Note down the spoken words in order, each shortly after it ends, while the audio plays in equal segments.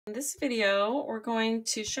In this video, we're going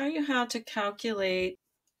to show you how to calculate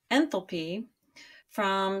enthalpy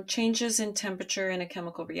from changes in temperature in a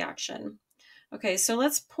chemical reaction. Okay, so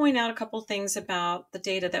let's point out a couple things about the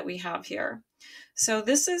data that we have here. So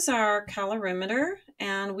this is our calorimeter,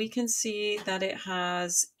 and we can see that it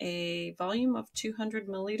has a volume of 200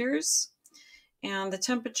 milliliters, and the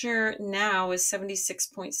temperature now is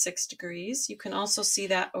 76.6 degrees. You can also see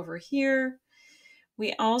that over here.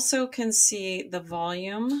 We also can see the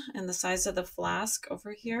volume and the size of the flask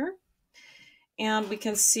over here. And we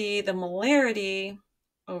can see the molarity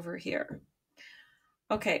over here.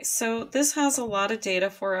 Okay, so this has a lot of data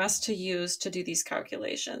for us to use to do these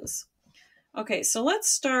calculations. Okay, so let's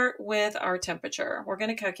start with our temperature. We're going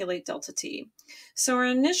to calculate delta T. So our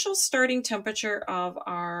initial starting temperature of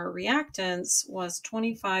our reactants was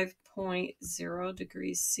 25.0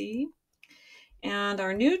 degrees C. And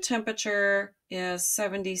our new temperature is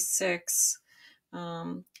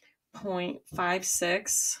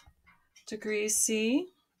 76.56 degrees C.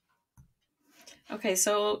 Okay,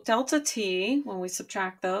 so delta T, when we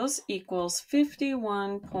subtract those, equals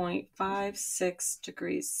 51.56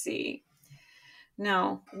 degrees C.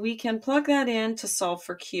 Now, we can plug that in to solve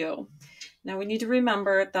for Q. Now, we need to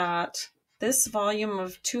remember that this volume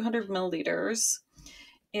of 200 milliliters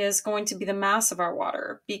is going to be the mass of our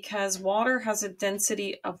water, because water has a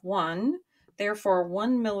density of 1. Therefore,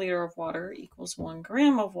 1 milliliter of water equals 1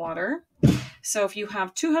 gram of water. So if you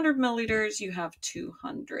have 200 milliliters, you have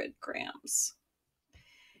 200 grams.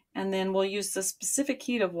 And then we'll use the specific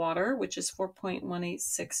heat of water, which is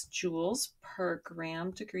 4.186 joules per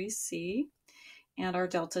gram degrees C, and our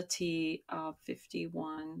delta T of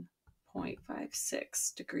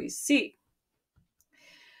 51.56 degrees C.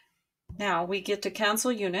 Now we get to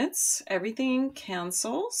cancel units. Everything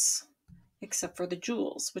cancels except for the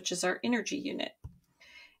joules, which is our energy unit.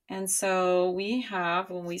 And so we have,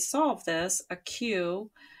 when we solve this, a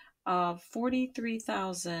Q of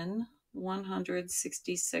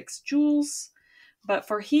 43,166 joules. But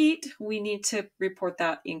for heat, we need to report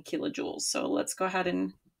that in kilojoules. So let's go ahead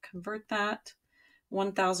and convert that.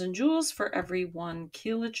 1,000 joules for every 1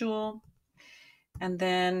 kilojoule. And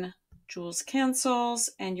then joules cancels,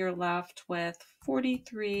 and you're left with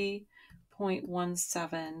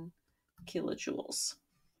 43.17 kilojoules.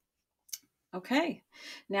 Okay,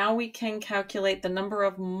 now we can calculate the number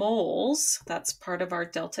of moles. That's part of our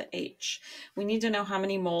delta H. We need to know how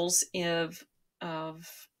many moles of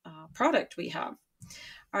product we have.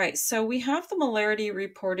 All right, so we have the molarity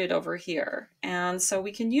reported over here, and so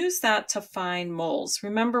we can use that to find moles.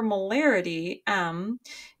 Remember, molarity, M,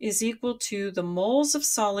 is equal to the moles of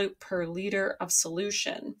solute per liter of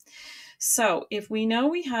solution. So if we know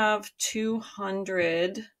we have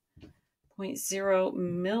 200.0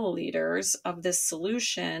 milliliters of this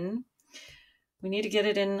solution, we need to get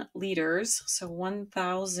it in liters, so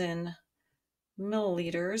 1,000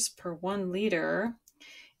 milliliters per 1 liter.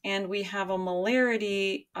 And we have a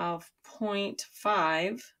molarity of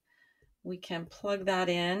 0.5. We can plug that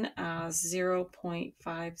in as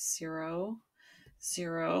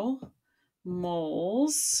 0.500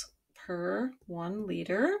 moles per 1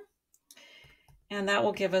 liter. And that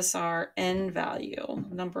will give us our N value,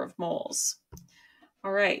 number of moles.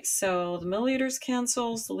 All right, so the milliliters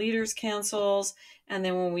cancels, the liters cancels, and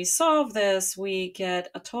then when we solve this, we get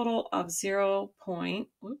a total of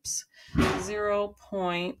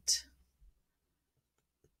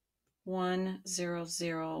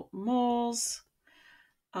 0.100 moles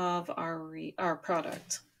of our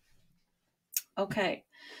product. Okay,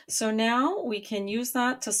 so now we can use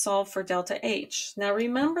that to solve for delta H. Now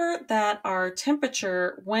remember that our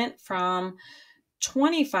temperature went from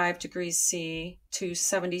 25 degrees C to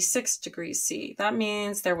 76 degrees C. That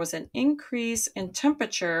means there was an increase in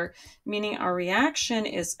temperature, meaning our reaction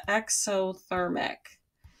is exothermic.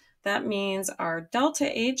 That means our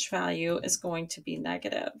delta H value is going to be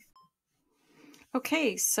negative.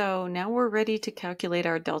 Okay, so now we're ready to calculate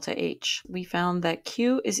our delta H. We found that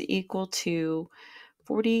Q is equal to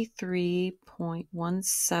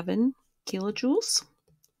 43.17 kilojoules.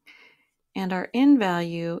 And our N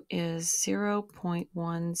value is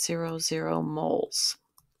 0.100 moles.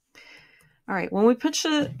 All right, when we punch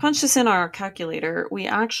this in our calculator, we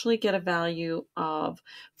actually get a value of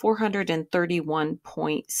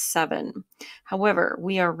 431.7. However,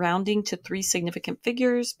 we are rounding to 3 significant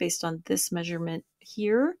figures based on this measurement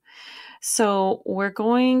here. So we're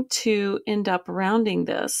going to end up rounding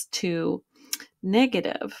this to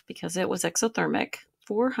negative, because it was exothermic,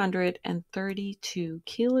 432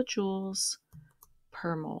 kilojoules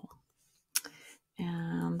per mole.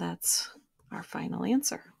 And that's our final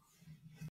answer.